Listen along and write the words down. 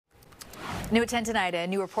New at 10 tonight, a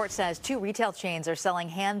new report says 2 retail chains are selling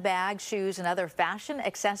handbags, shoes, and other fashion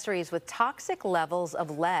accessories with toxic levels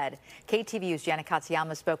of lead. KTVU's Jana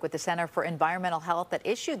Katsuyama spoke with the Center for Environmental Health that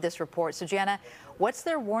issued this report. So, Jana, what's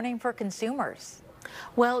their warning for consumers?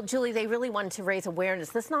 Well, Julie, they really wanted to raise awareness.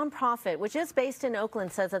 This nonprofit, which is based in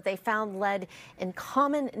Oakland, says that they found lead in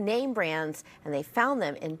common name brands, and they found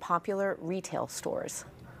them in popular retail stores.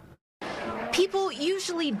 People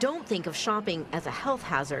usually don't think of shopping as a health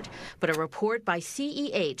hazard, but a report by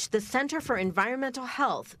CEH, the Center for Environmental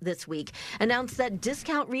Health, this week announced that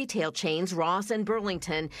discount retail chains Ross and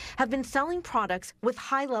Burlington have been selling products with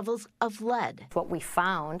high levels of lead. What we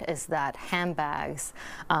found is that handbags,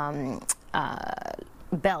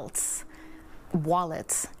 belts,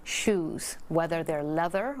 wallets, shoes, whether they're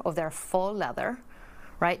leather or they're faux leather,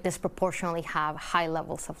 right, disproportionately have high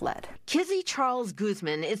levels of lead. Kizzy Charles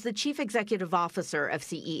Guzman is the chief executive officer of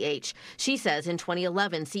CEH. She says in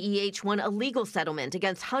 2011, CEH won a legal settlement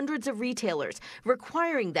against hundreds of retailers,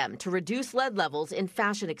 requiring them to reduce lead levels in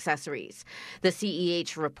fashion accessories. The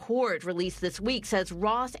CEH report released this week says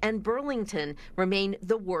Ross and Burlington remain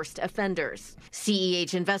the worst offenders.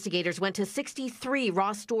 CEH investigators went to 63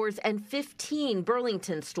 Ross stores and 15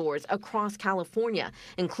 Burlington stores across California,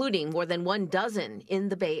 including more than 12 in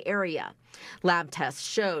the Bay Area. Lab tests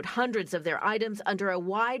showed hundreds of their items under a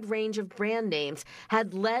wide range of brand names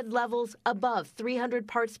had lead levels above 300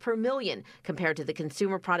 parts per million compared to the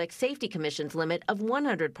Consumer Product Safety Commission's limit of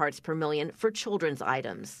 100 parts per million for children's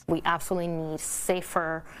items. We absolutely need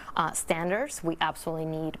safer standards. We absolutely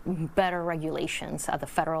need better regulations at the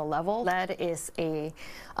federal level. Lead is a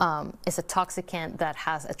toxicant that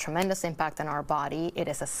has a tremendous impact on our body. It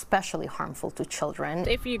is especially harmful to children.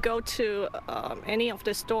 If you go to any of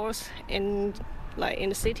the stores in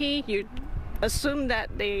the city, you assume that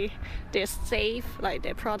they're safe, like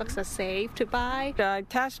their products are safe to buy. I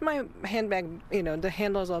touch my handbag, the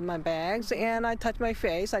handles of my bags, and I touch my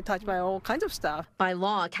face, I touch my all kinds of stuff. By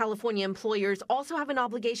law, California employers also have an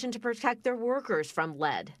obligation to protect their workers from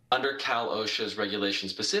lead. Under Cal OSHA's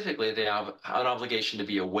regulations specifically, they have an obligation to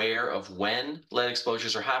be aware of when lead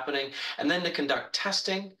exposures are happening and then to conduct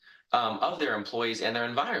testing of their employees and their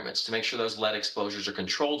environments to make sure those lead exposures are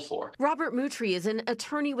controlled for. Robert Mutri is an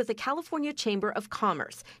attorney with the California Chamber of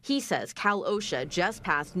Commerce. He says Cal OSHA just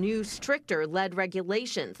passed new, stricter lead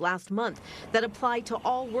regulations last month that apply to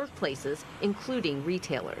all workplaces, including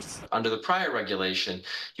retailers. Under the prior regulation,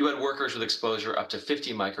 you had workers with exposure up to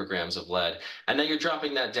 50 micrograms of lead, and now you're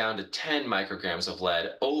dropping that down to 10 micrograms of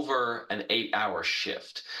lead over an 8-hour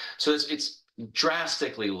shift. So it's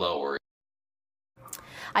drastically lower.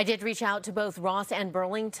 I did reach out to both Ross and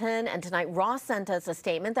Burlington, and tonight Ross sent us a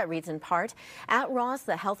statement that reads in part, "At Ross,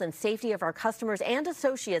 the health and safety of our customers and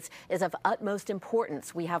associates is of utmost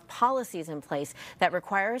importance. We have policies in place that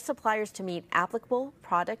require suppliers to meet applicable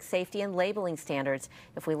product safety and labeling standards.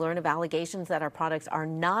 If we learn of allegations that our products are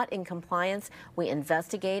not in compliance, we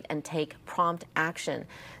investigate and take prompt action."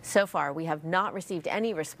 So far, we have not received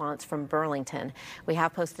any response from Burlington. We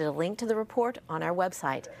have posted a link to the report on our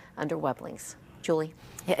website under web links. Julie?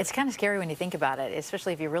 Yeah, it's kind of scary when you think about it,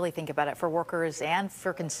 especially if you really think about it for workers and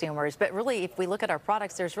for consumers. But really, if we look at our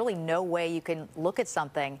products, there's really no way you can look at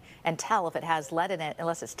something and tell if it has lead in it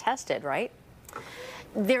unless it's tested, right?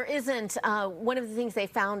 There isn't. One of the things they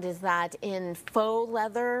found is that in faux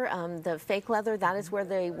leather, the fake leather, that is where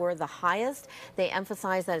they were the highest. They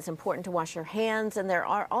emphasize that it's important to wash your hands, and there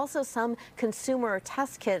are also some consumer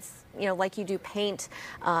test kits, like you do paint,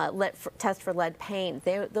 test for lead paint.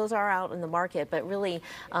 Those are out in the market, but really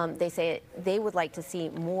they say they would like to see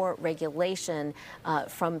more regulation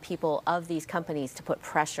from people of these companies to put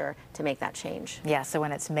pressure to make that change. Yeah, so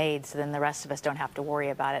when it's made, so then the rest of us don't have to worry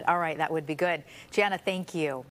about it. All right, that would be good. Jana, thank you.